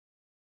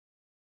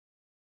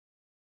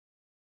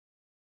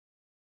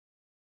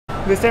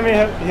this time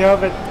we're here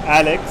with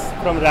Alex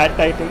from Radd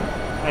Titan,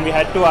 and we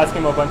had to ask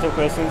him a bunch of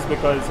questions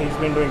because he's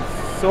been doing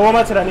so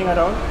much running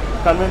around,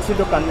 convention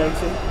to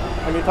convention,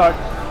 and we thought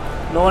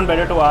no one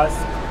better to ask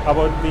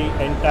about the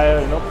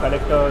entire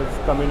collectors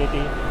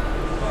community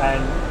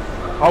and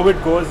how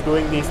it goes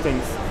doing these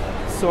things.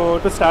 So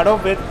to start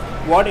off with,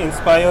 what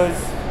inspires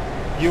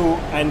you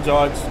and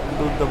George to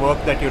do the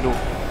work that you do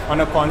on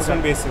a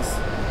constant basis?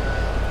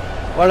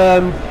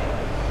 Well,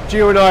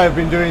 Geo and I have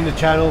been doing the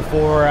channel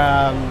for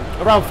around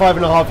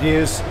 5.5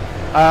 years.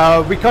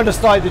 We kind of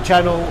started the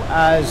channel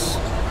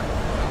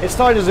it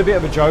started as a bit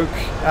of a joke,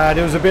 and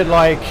it was a bit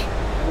like,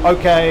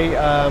 okay,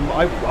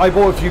 I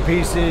bought a few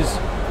pieces,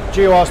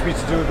 Geo asked me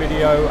to do a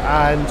video,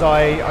 and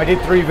I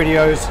did 3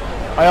 videos,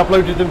 I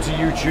uploaded them to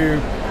YouTube.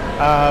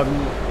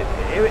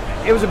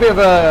 It was a bit of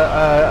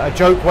a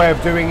joke way of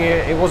doing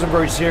it, it wasn't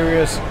very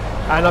serious,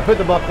 and I put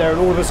them up there and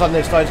all of a sudden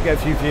they started to get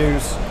a few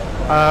views.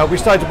 We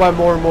started to buy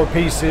more and more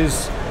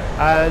pieces,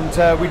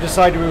 and we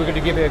decided we were going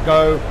to give it a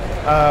go.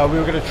 We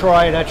were going to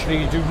try and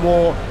actually do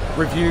more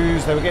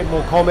reviews, they were getting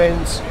more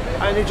comments,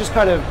 and it just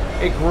kind of,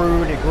 it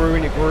grew and it grew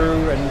and it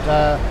grew, and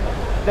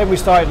then we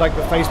started like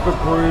the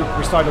Facebook group,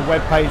 we started a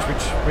web page,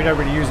 which we don't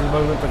really use at the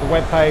moment, but the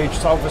web page,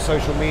 started for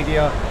social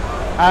media,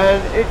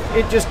 and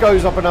it just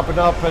goes up and up and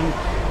up. And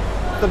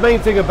the main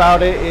thing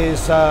about it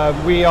is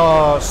we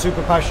are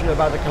super passionate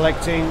about the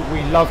collecting,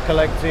 we love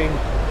collecting.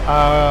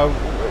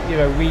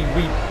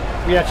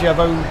 We actually have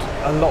owned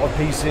a lot of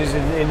pieces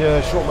in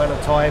a short amount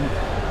of time,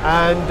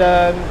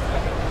 and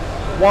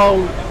while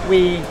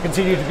we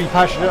continue to be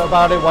passionate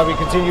about it, while we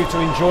continue to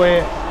enjoy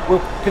it,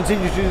 we'll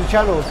continue to do the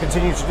channel,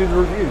 continue to do the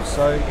reviews.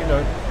 So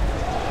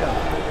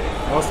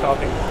yeah. No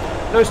stopping.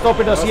 No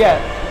stopping us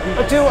yet.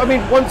 Until, I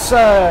mean, once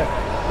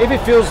if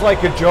it feels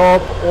like a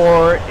job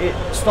or it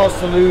starts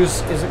to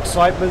lose its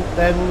excitement,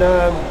 then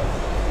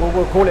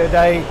we'll call it a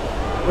day.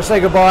 We'll say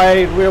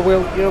goodbye.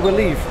 We'll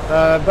leave.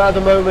 But at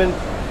the moment,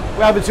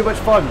 we're having too much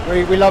fun.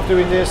 We love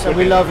doing this, and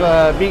we love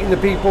meeting the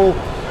people,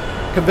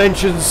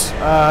 conventions,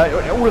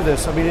 all of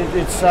this. I mean,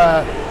 it's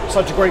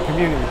such a great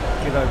community,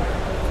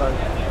 So.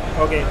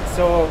 Okay,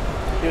 so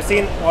you've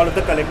seen all of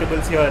the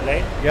collectibles here,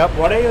 right? Yep.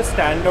 What are your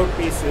standout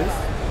pieces?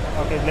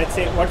 Okay, let's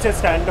say, what's your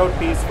standout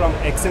piece from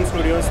XM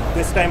Studios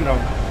this time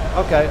round?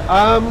 Okay,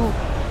 I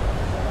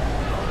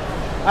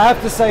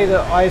have to say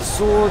that I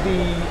saw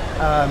the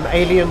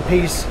Alien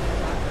piece,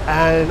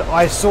 and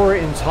I saw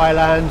it in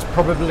Thailand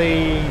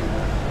probably,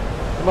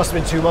 it must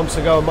have been 2 months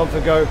ago, a month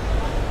ago.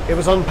 It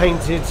was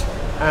unpainted,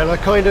 and I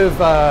kind of,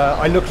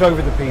 I looked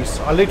over the piece.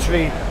 I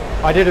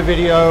did a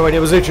video, and it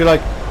was literally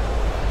like,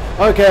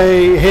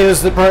 okay,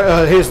 here's the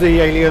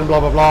alien, blah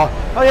blah blah.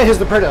 Oh yeah, here's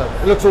the Predator.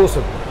 It looks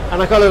awesome.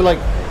 And I kind of like,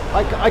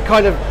 I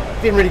kind of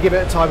didn't really give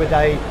it a time of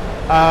day.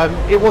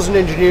 It wasn't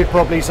engineered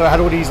properly, so it had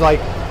all these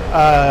like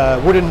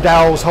wooden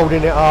dowels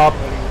holding it up,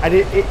 and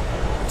it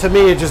to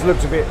me it just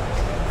looked a bit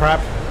crap.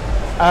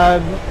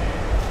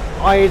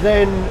 I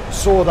then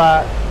saw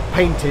that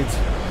painted.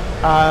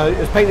 It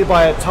was painted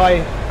by a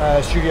Thai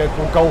studio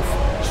called Golf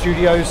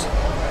Studios,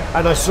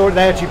 and I saw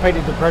they actually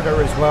painted the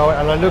Predator as well.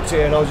 And I looked at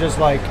it and I was just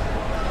like,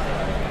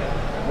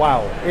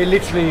 wow, it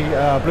literally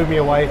blew me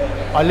away.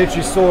 I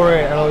literally saw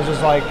it and I was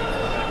just like,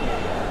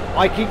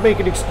 I keep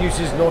making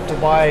excuses not to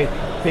buy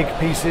big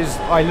pieces.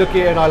 I look at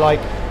it and I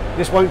like,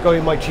 this won't go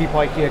in my cheap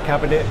IKEA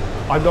cabinet,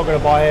 I'm not going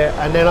to buy it.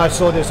 And then I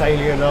saw this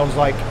alien and I was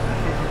like,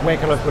 where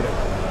can I put it?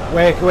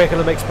 Where can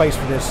I make space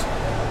for this?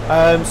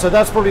 So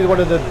that's probably one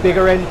of the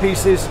bigger end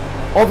pieces.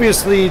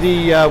 Obviously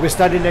we're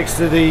standing next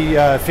to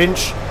the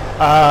Finch,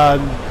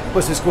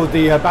 what's this called,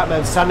 the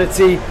Batman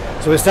Sanity.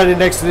 So we're standing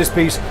next to this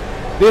piece.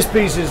 This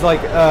piece is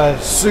like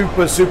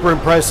super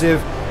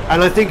impressive,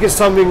 and I think it's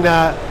something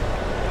that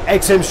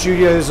XM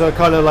Studios are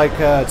kind of like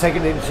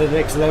taking it to the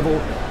next level.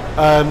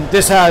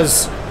 This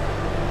has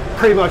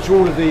pretty much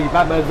all of the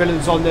Batman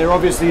villains on there.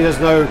 Obviously there's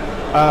no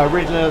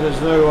Riddler,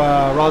 there's no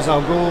Ra's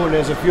al Ghul, and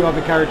there's a few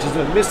other characters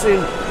that are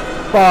missing,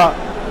 but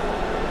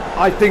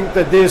I think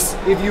that this,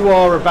 if you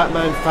are a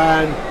Batman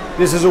fan,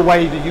 this is a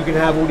way that you can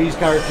have all these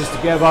characters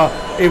together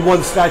in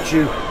one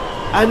statue.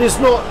 And it's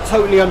not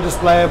totally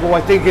undisplayable.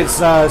 I think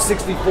it's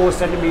 64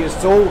 centimeters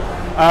tall.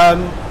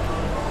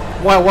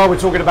 While we're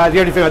talking about it, the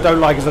only thing I don't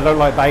like is I don't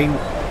like Bane.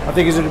 I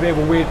think he's in a bit of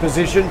a weird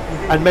position,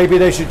 and maybe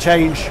they should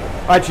change.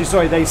 Actually,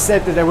 sorry, they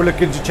said that they were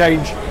looking to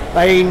change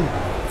Bane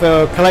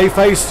for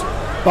Clayface,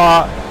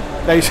 but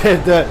they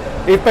said that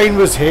if Bane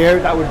was here,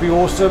 that would be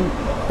awesome.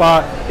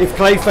 But if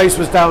Clayface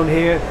was down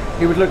here,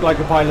 he would look like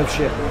a pile of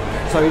shit.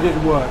 So it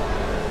didn't work.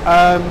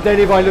 Then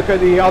if I look at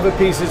the other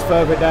pieces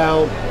further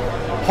down,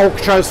 Hulk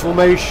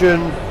transformation,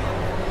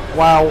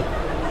 wow.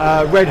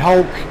 Red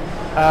Hulk,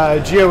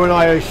 Geo and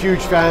I are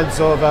huge fans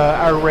of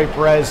Aaron Ray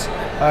Perez,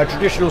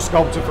 traditional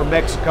sculptor from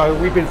Mexico.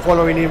 We've been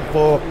following him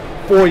for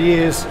 4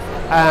 years,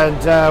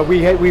 and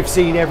we've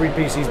seen every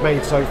piece he's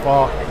made so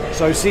far.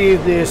 So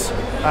seeing this,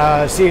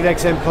 seeing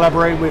XM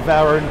collaborating with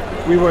Aaron,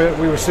 we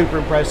were super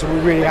impressed, and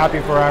we're really happy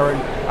for Aaron.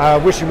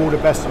 Wish him all the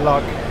best of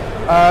luck.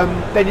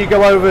 Then you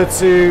go over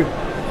to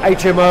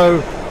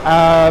HMO.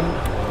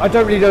 I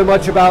don't really know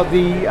much about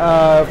the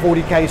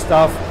 40k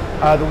stuff,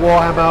 the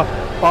Warhammer,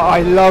 but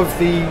I love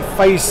the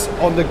face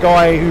on the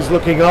guy who's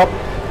looking up.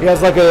 He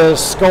has like a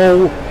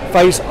skull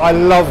face. I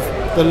love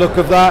the look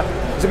of that.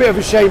 It's a bit of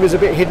a shame it's a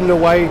bit hidden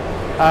away,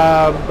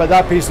 but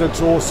that piece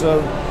looks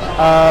awesome.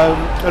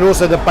 And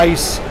also the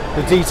base,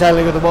 the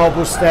detailing of the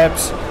marble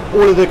steps,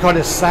 all of the kind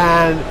of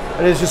sand,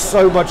 and there's just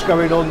so much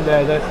going on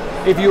there that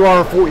if you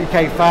are a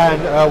 40k fan,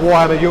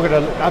 Warhammer, you're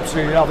going to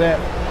absolutely love it.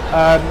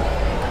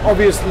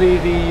 Obviously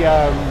the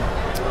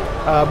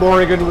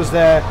Morrigan was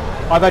there.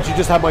 I've actually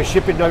just had my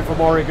shipping note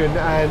from Oregon,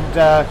 and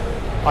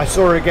I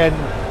saw her again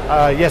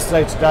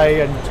yesterday,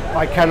 today, and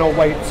I cannot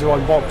wait to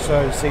unbox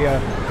her and see her.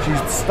 She's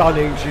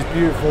stunning, she's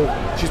beautiful.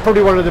 She's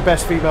probably one of the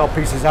best female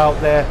pieces out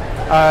there.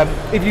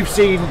 If you've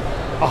seen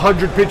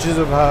 100 pictures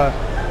of her,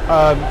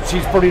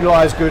 she's probably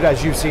not as good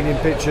as you've seen in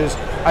pictures.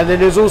 And then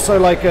there's also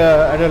like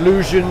an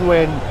illusion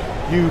when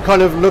you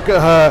kind of look at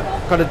her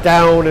kind of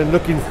down and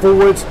looking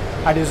forwards,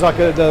 and there's like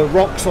the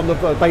rocks on the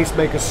base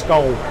make a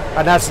skull,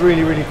 and that's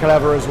really, really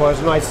clever as well. It's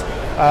a nice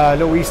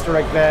little Easter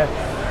egg there.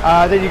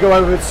 Then you go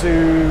over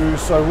to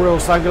Royal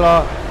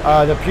Sangala,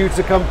 the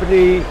pewter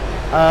company.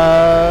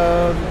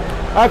 I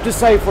have to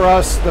say, for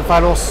us, the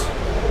Thanos,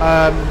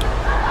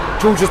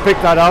 Jules just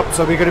picked that up,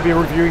 so we're going to be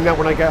reviewing that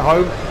when I get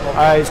home.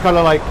 It's kind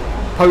of like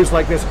posed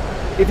like this.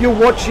 If you're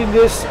watching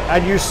this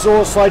and you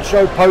saw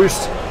Sideshow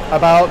post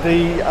about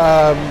the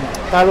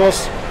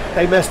Thanos,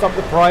 they messed up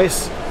the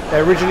price. They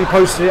originally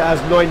posted it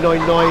as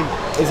 $999.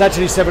 It's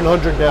actually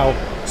 $700 now.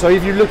 So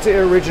if you looked at it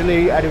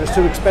originally and it was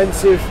too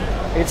expensive,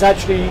 it's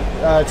actually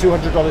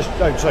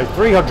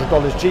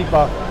 $300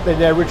 cheaper than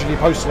they originally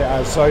posted it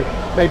as. So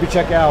maybe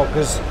check it out,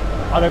 because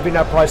I don't think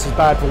that price is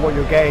bad for what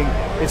you're getting.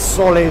 It's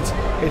solid.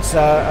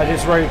 And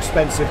it's very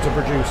expensive to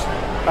produce.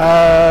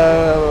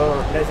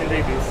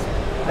 Legendary beasts.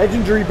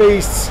 Legendary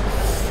beasts.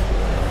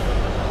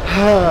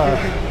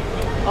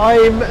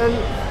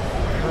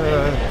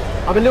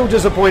 I'm a little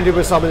disappointed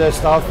with some of their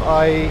stuff.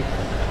 I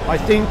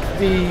think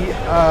the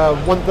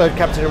 1/3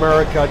 Captain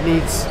America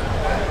needs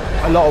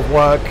a lot of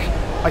work.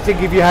 I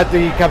think if you had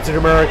the Captain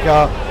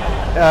America,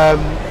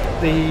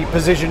 the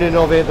positioning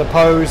of it, the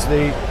pose,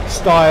 the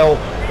style,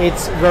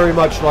 it's very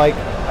much like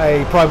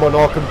a Prime on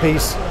Arkham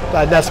piece,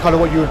 and that's kind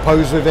of what you would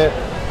pose with it.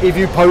 If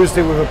you posed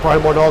it with a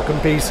Prime on Arkham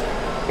piece,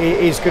 it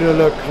is going to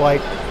look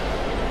like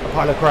a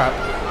pile of crap,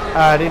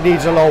 and it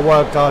needs a lot of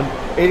work done.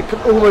 It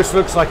almost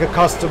looks like a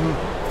custom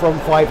from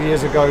 5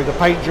 years ago. The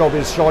paint job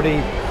is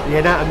shoddy, the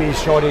anatomy is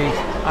shoddy,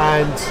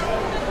 and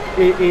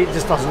it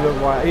just doesn't look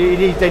right.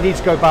 They need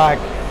to go back,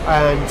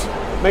 and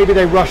maybe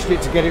they rushed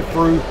it to get it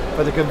through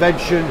for the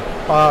convention,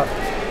 but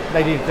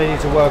they need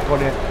to work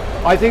on it.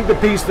 I think the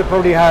piece that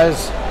probably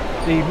has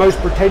the most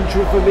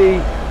potential for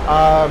me,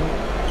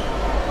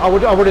 I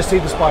want to see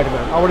the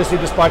Spider-Man. I want to see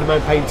the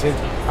Spider-Man painted,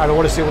 and I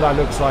want to see what that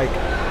looks like.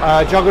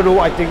 Juggernaut,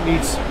 I think,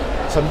 needs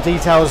some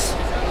details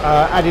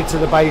added to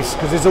the base,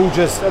 because it's all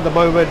just, at the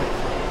moment,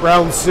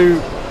 brown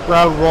suit,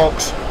 brown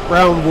rocks,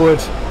 brown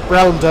wood,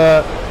 brown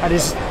dirt, and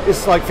it's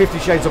like 50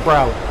 shades of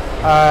brown.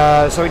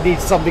 So it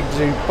needs something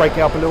to break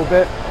it up a little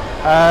bit.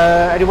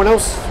 Anyone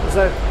else?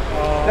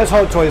 There's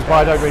Hot Toys, but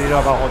I don't really know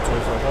about Hot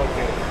Toys. Right?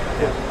 Okay.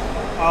 Yeah.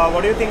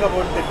 What do you think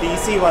about the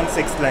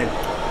DC-16 line?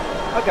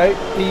 Okay,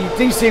 the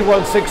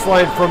DC-16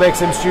 line from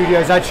XM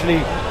Studios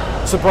actually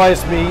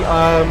surprised me.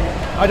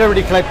 I don't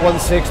really collect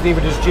 16,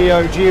 neither does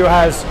Geo. Geo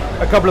has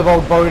a couple of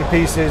old Bowen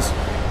pieces.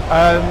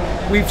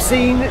 We've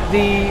seen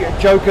the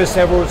Joker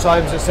several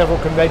times at several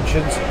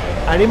conventions,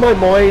 and in my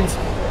mind,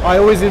 I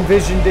always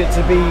envisioned it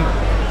to be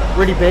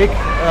really big,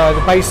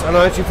 the base, and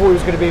I actually thought it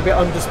was going to be a bit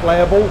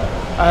undisplayable.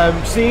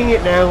 Seeing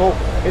it now,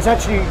 it's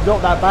actually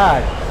not that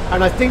bad,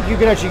 and I think you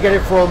can actually get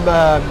it from,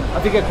 I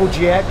think they're called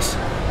GX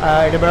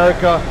in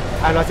America,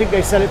 and I think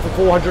they sell it for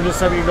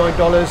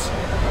 $479.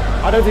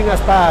 I don't think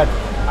that's bad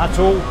at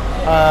all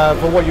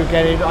for what you're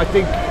getting. I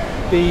think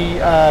the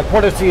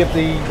quality of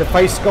the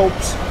face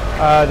sculpts,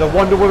 the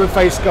Wonder Woman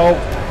face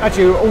sculpt,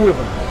 actually all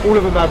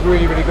of them have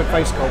really, really good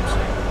face sculpts.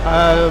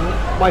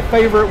 My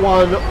favourite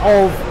one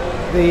of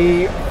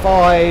the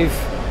 5,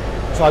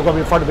 so I've got them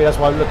in front of me, that's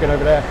why I'm looking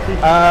over there.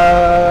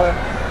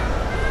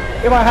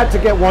 If I had to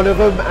get one of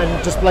them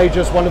and display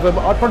just one of them,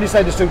 I'd probably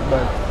say the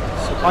Superman.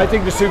 I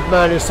think the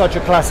Superman is such a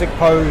classic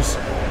pose.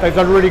 They've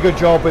done a really good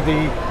job with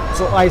the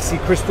sort of icy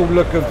crystal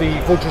look of the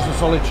Fortress of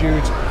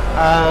Solitude.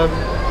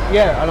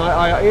 Yeah, and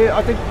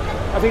I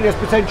think there's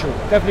potential,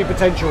 definitely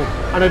potential,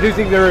 and I do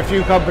think there are a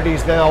few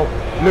companies now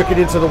looking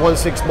into the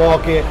 1/6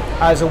 market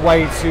as a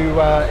way to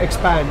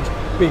expand,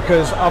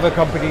 because other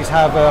companies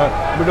have a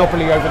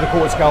monopoly over the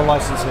quarter scale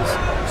licenses.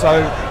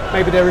 So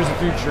maybe there is a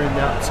future in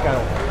that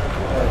scale.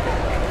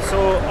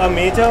 So a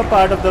major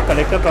part of the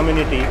collector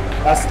community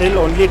are still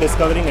only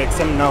discovering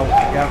XM now.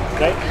 Yeah.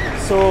 Right?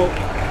 So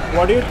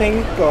what do you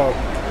think,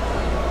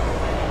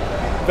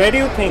 where do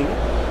you think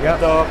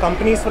the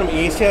companies from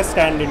Asia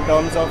stand in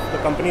terms of the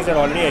companies that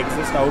already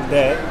exist out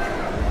there?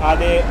 Are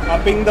they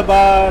upping the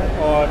bar,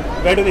 or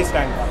where do they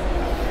stand?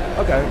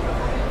 Okay.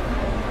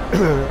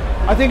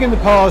 I think in the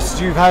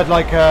past you've had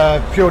like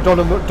a pure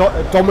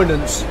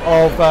dominance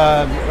of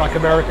like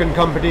American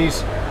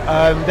companies.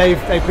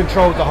 They've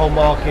controlled the whole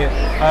market.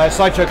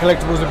 Sideshow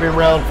Collectibles have been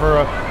around for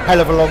a hell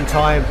of a long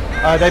time.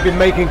 They've been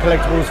making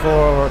collectibles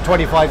for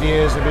 25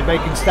 years. They've been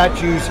making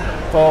statues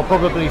for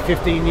probably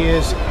 15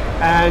 years,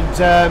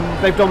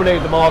 and they've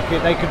dominated the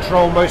market. They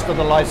control most of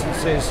the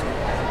licenses,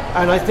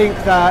 and I think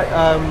that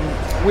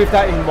with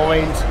that in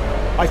mind,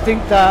 I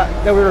think that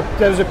there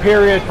was a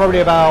period probably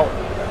about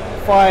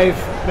 4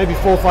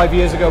 or 5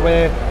 years ago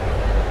where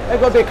they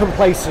got a bit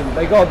complacent.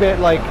 They got a bit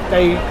like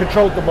they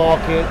controlled the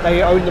market,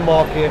 they owned the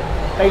market,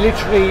 they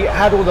literally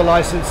had all the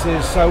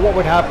licenses. So what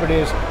would happen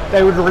is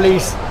they would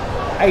release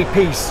a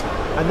piece,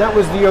 and that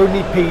was the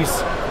only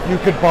piece you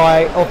could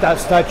buy of that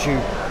statue.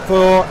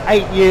 For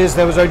 8 years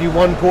there was only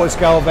 1/4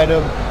 scale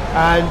Venom,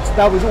 and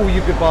that was all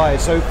you could buy.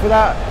 So for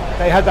that,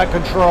 they had that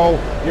control.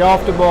 The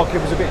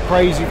aftermarket was a bit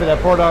crazy for their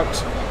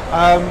products.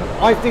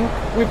 I think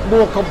with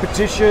more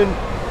competition,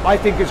 I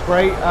think it's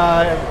great,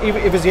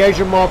 if it's the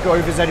Asian market or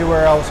if it's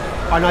anywhere else.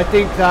 And I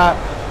think that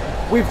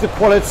with the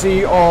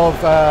quality of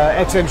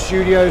XM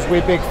Studios,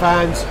 we're big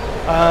fans.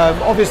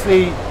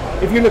 Obviously,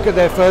 if you look at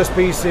their first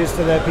pieces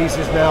to their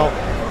pieces now,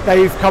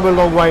 they've come a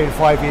long way in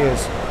 5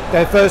 years.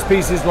 Their first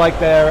pieces like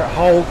their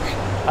Hulk,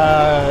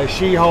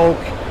 She-Hulk,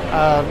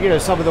 you know,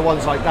 some of the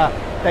ones like that,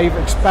 they've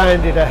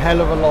expanded a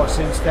hell of a lot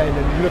since then.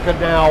 And you look at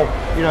now,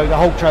 you know, the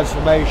Hulk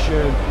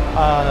transformation,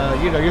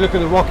 you know, you look at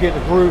the Rocket,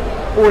 the Groot,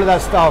 all of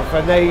that stuff,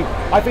 and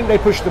I think they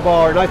push the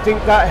bar, and I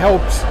think that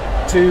helps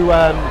to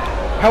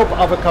help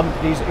other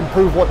companies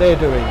improve what they're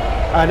doing.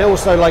 And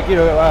also, like, you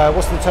know,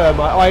 what's the term?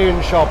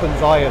 Iron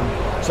sharpens iron.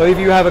 So if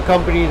you have a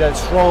company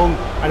that's strong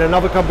and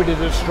another company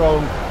that's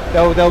strong,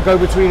 they'll go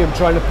between them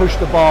trying to push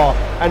the bar,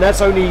 and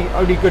that's only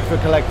good for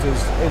collectors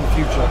in the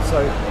future.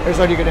 So it's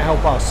only going to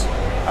help us.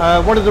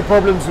 One of the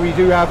problems we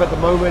do have at the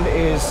moment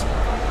is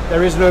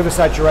there is an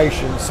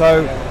oversaturation.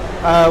 So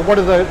one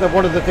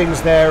of the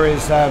things there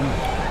is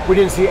we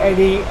didn't see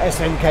any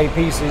SNK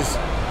pieces,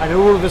 and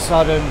all of a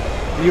sudden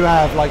you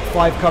have like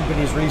 5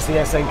 companies releasing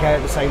SNK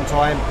at the same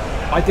time.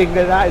 I think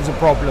that is a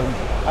problem.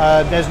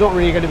 There's not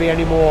really going to be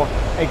any more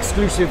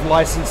exclusive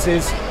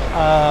licenses,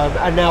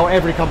 and now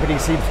every company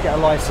seems to get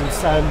a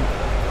license, and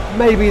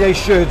maybe they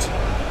should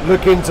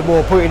look into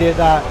more putting it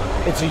that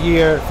it's a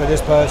year for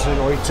this person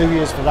or 2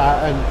 years for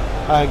that,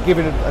 and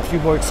giving it a few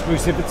more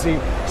exclusivity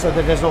so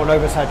that there's not an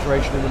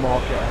oversaturation in the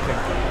market, I think.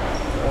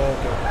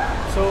 Okay.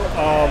 So,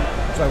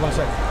 sorry, one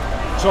sec.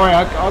 Sorry,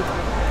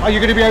 are you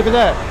going to be over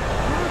there?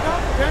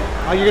 Okay.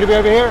 Are you going to be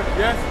over here?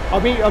 Yes.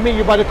 I'll meet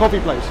you by the coffee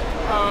place.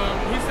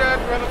 He said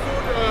where the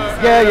food.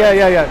 Yeah.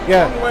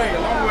 Long way.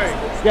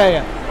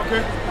 Yeah.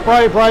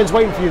 Okay. Brian's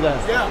waiting for you there.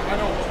 Yeah, I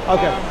know.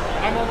 Okay.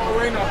 I'm on my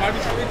way now, but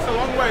it's a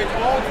long way. It's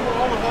all through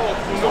all the halls.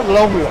 It's not a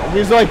long way.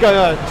 It's like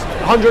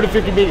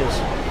 150 meters.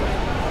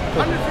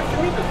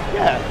 150 meters.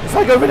 Yeah, it's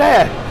like over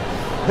there.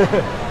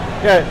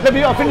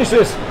 Yeah, I'll finish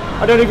this.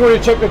 I don't even want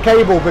to check the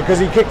cable because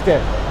he kicked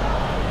it.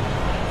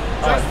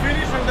 Just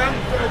finish and then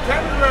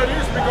tell me where it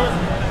is, because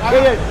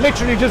Yeah,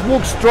 literally just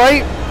walk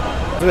straight.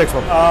 The next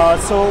one.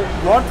 so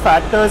what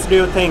factors do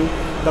you think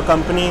the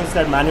companies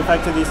that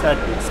manufacture these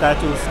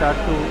statues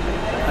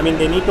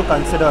they need to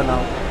consider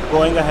now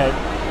going ahead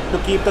to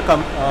keep the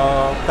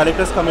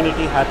collectors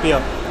community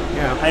happier?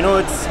 Yeah. I know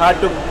it's hard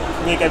to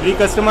make every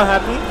customer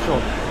happy.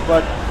 Sure.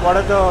 But what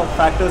are the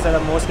factors that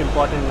are most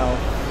important now?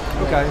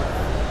 Okay.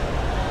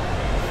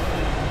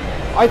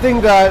 I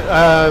think that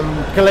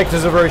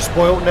collectors are very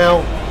spoiled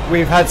now.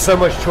 We've had so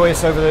much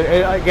choice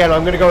again,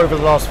 I'm going to go over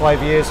the last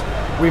 5 years.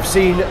 We've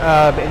seen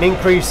an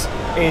increase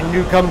in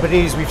new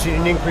companies. We've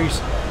seen an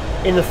increase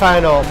in the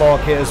fan art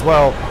market as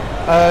well.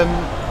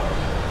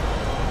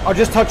 I'll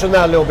just touch on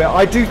that a little bit.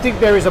 I do think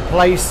there is a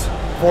place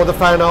for the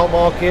fan art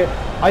market.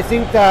 I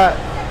think that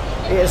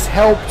it has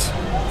helped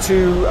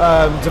to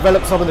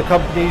develop some of the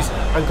companies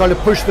and kind of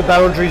push the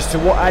boundaries to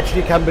what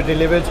actually can be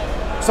delivered.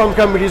 Some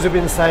companies have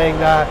been saying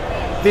that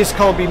this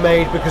can't be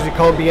made because it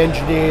can't be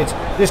engineered,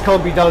 this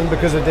can't be done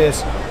because of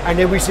this, and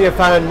then we see a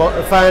fan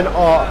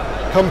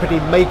art company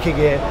making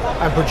it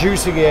and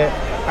producing it,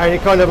 and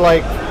it kind of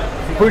like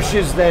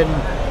pushes then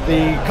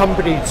the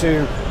company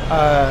to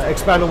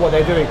expand on what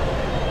they're doing.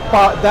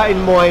 But that in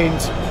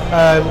mind,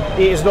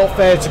 it is not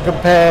fair to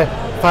compare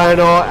fan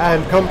art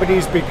and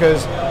companies,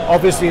 because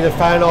obviously the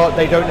fan art,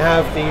 they don't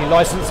have the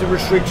licensing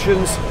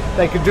restrictions,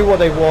 they can do what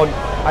they want,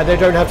 and they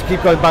don't have to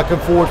keep going back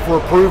and forward for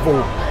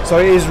approval. So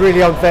it is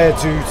really unfair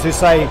to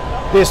say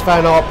this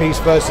fan art piece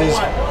versus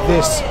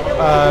this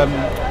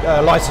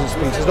licensed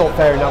piece. It's not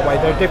fair in that way.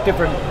 They're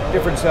different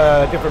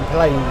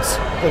planes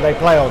that they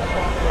play on.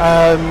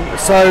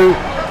 So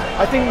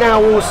I think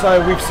now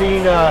also we've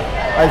seen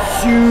a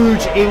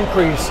huge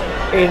increase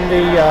in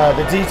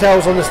the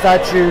details on the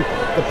statue,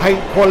 the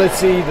paint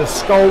quality, the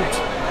sculpt,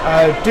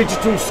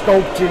 digital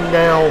sculpting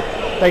now.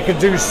 They can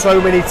do so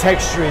many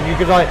texturing. You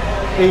could like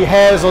the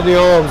hairs on the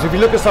arms. If you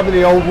look at some of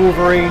the old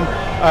Wolverine,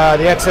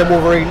 the XM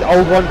Wolverine,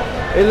 old one,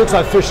 it looks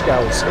like fish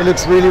scales. It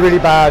looks really, really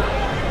bad.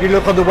 You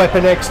look on the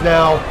Weapon X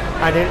now,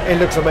 and it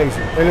looks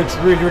amazing. It looks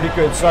really, really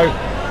good. So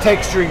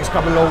texturing's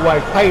come a long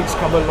way, paint's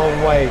come a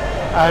long way,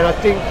 and I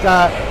think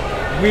that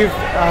with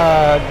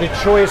the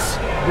choice,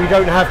 we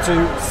don't have to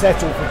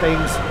settle for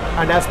things,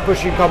 and that's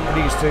pushing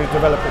companies to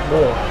develop it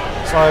more.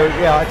 So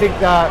yeah, I think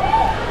that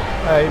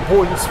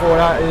importance for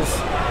that is.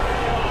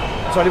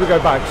 So let me go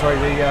back. Sorry.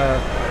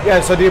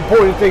 So the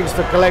important things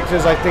for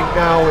collectors, I think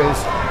now is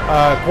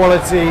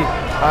quality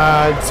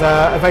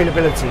and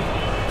availability.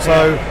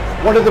 So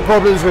one of the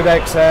problems with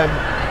XM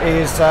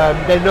is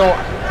they're not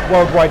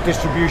worldwide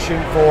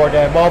distribution for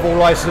their Marvel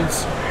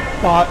license,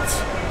 but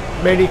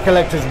many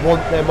collectors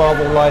want their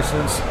Marvel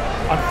license.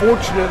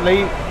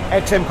 Unfortunately,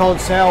 XM can't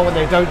sell and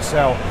they don't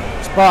sell,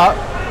 but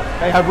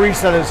they have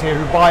resellers here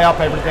who buy up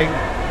everything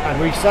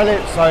and resell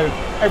it, so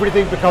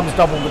everything becomes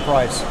double the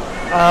price.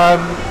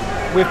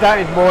 With that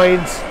in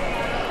mind,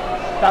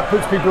 that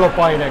puts people off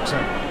buying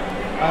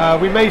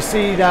XM. We may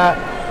see that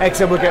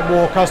XM will get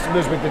more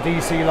customers with the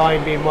DC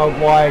line being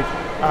worldwide,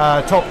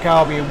 Top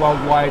Cow being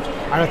worldwide,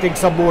 and I think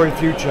some more in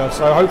future.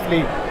 So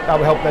hopefully that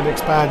will help them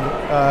expand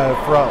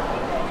throughout.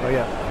 So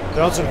yeah, did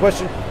I answer the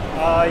question?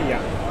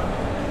 Yeah.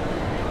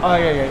 Oh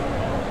yeah.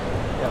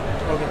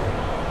 Okay.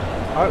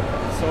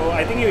 So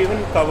I think you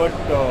even covered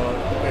the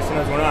question I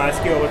was going to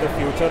ask you about the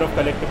future of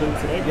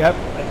collectibles, right? Yep.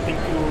 I think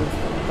you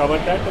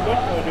covered that a bit,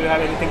 or do you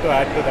have anything to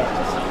add to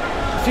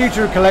that?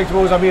 Future of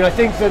collectibles, I mean, I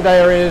think that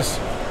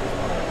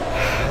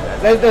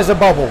there's a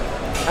bubble,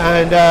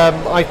 and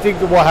I think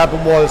that what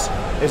happened was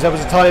there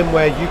was a time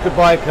where you could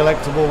buy a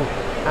collectible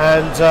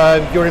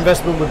and your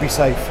investment would be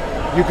safe.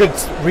 You could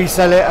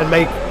resell it and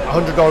make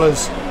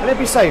 $100 and it'd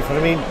be safe. And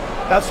I mean,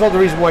 that's not the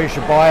reason why you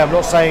should buy. I'm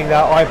not saying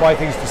that I buy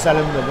things to sell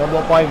them, and I'm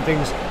not buying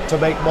things to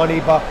make money,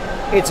 but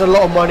it's a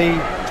lot of money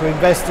to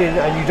invest in,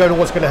 and you don't know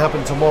what's going to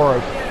happen tomorrow.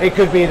 It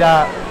could be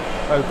that,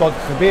 oh, God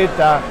forbid,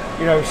 that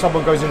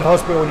someone goes in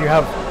hospital and you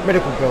have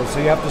medical bills, so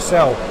you have to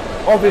sell.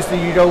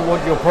 Obviously, you don't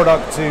want your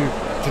product to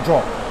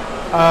drop.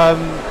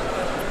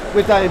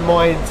 With that in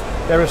mind,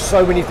 there are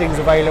so many things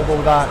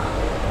available that,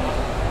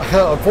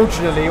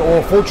 unfortunately,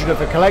 or fortunate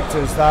for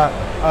collectors, that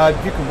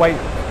you can wait.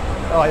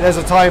 There's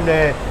a time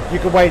there you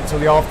can wait until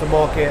the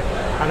aftermarket,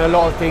 and a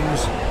lot of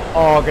things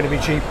are going to be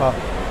cheaper.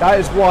 That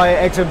is why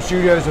XM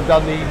Studios have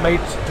done the made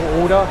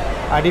to order,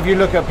 and if you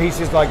look at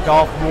pieces like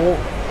Darth Maul,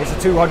 it's a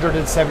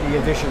 270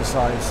 edition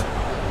size.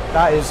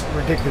 That is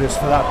ridiculous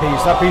for that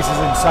piece. That piece is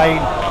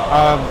insane.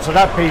 So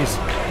that piece,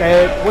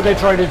 what they're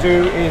trying to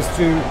do is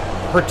to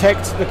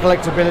protect the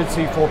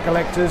collectability for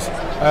collectors.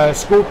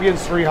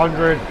 Scorpion's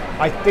 300.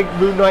 I think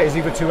Moon Knight is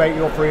either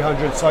 280 or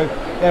 300. So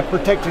they're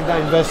protecting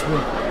that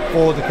investment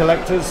for the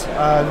collectors,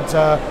 and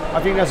I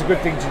think that's a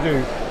good thing to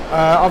do.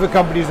 Other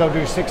companies, they'll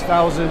do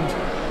 6,000,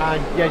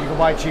 and yeah, you can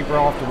buy it cheaper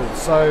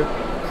afterwards. So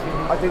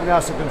I think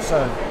that's a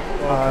concern,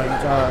 and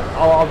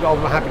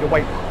I'm happy to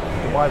wait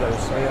to buy those.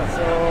 So yeah.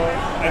 So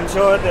I'm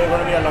sure there are going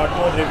to be a lot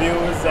more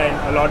reviews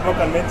and a lot more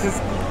conventions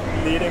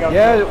leading up.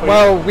 Yeah,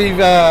 well, we've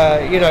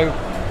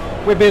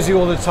we're busy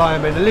all the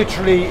time, and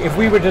literally, if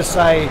we were to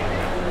say,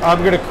 I'm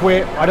going to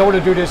quit, I don't want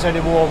to do this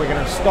anymore, we're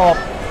going to stop.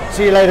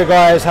 See you later,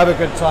 guys. Have a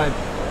good time.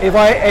 If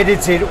I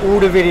edited all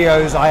the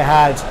videos I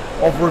had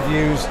of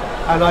reviews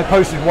and I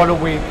posted one a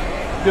week,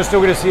 you're still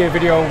going to see a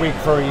video a week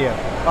for a year.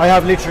 I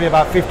have literally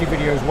about 50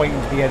 videos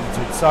waiting to be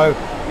edited. So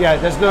yeah,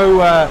 there's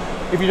no,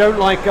 if you don't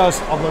like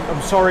us,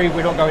 I'm sorry,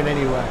 we're not going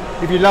anywhere.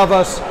 If you love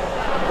us,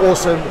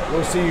 awesome,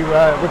 we'll see you,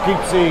 we'll keep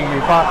seeing you,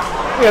 but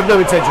we have no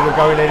intention of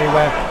going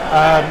anywhere.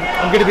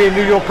 I'm going to be in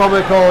New York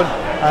Comic Con,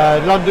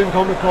 London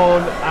Comic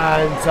Con,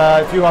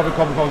 and a few other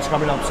Comic Cons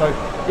coming up. So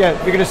yeah,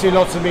 you're going to see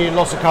lots of me and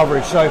lots of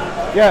coverage. So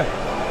yeah.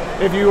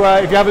 If you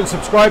haven't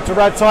subscribed to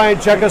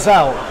Radd, check us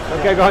out.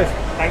 Okay, guys.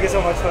 Thank you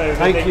so much for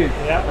everything. Thank you.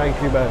 Yeah.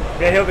 Thank you, man.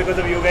 We're here because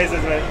of you guys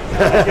as well.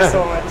 Thank you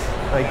so much.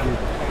 Thank you.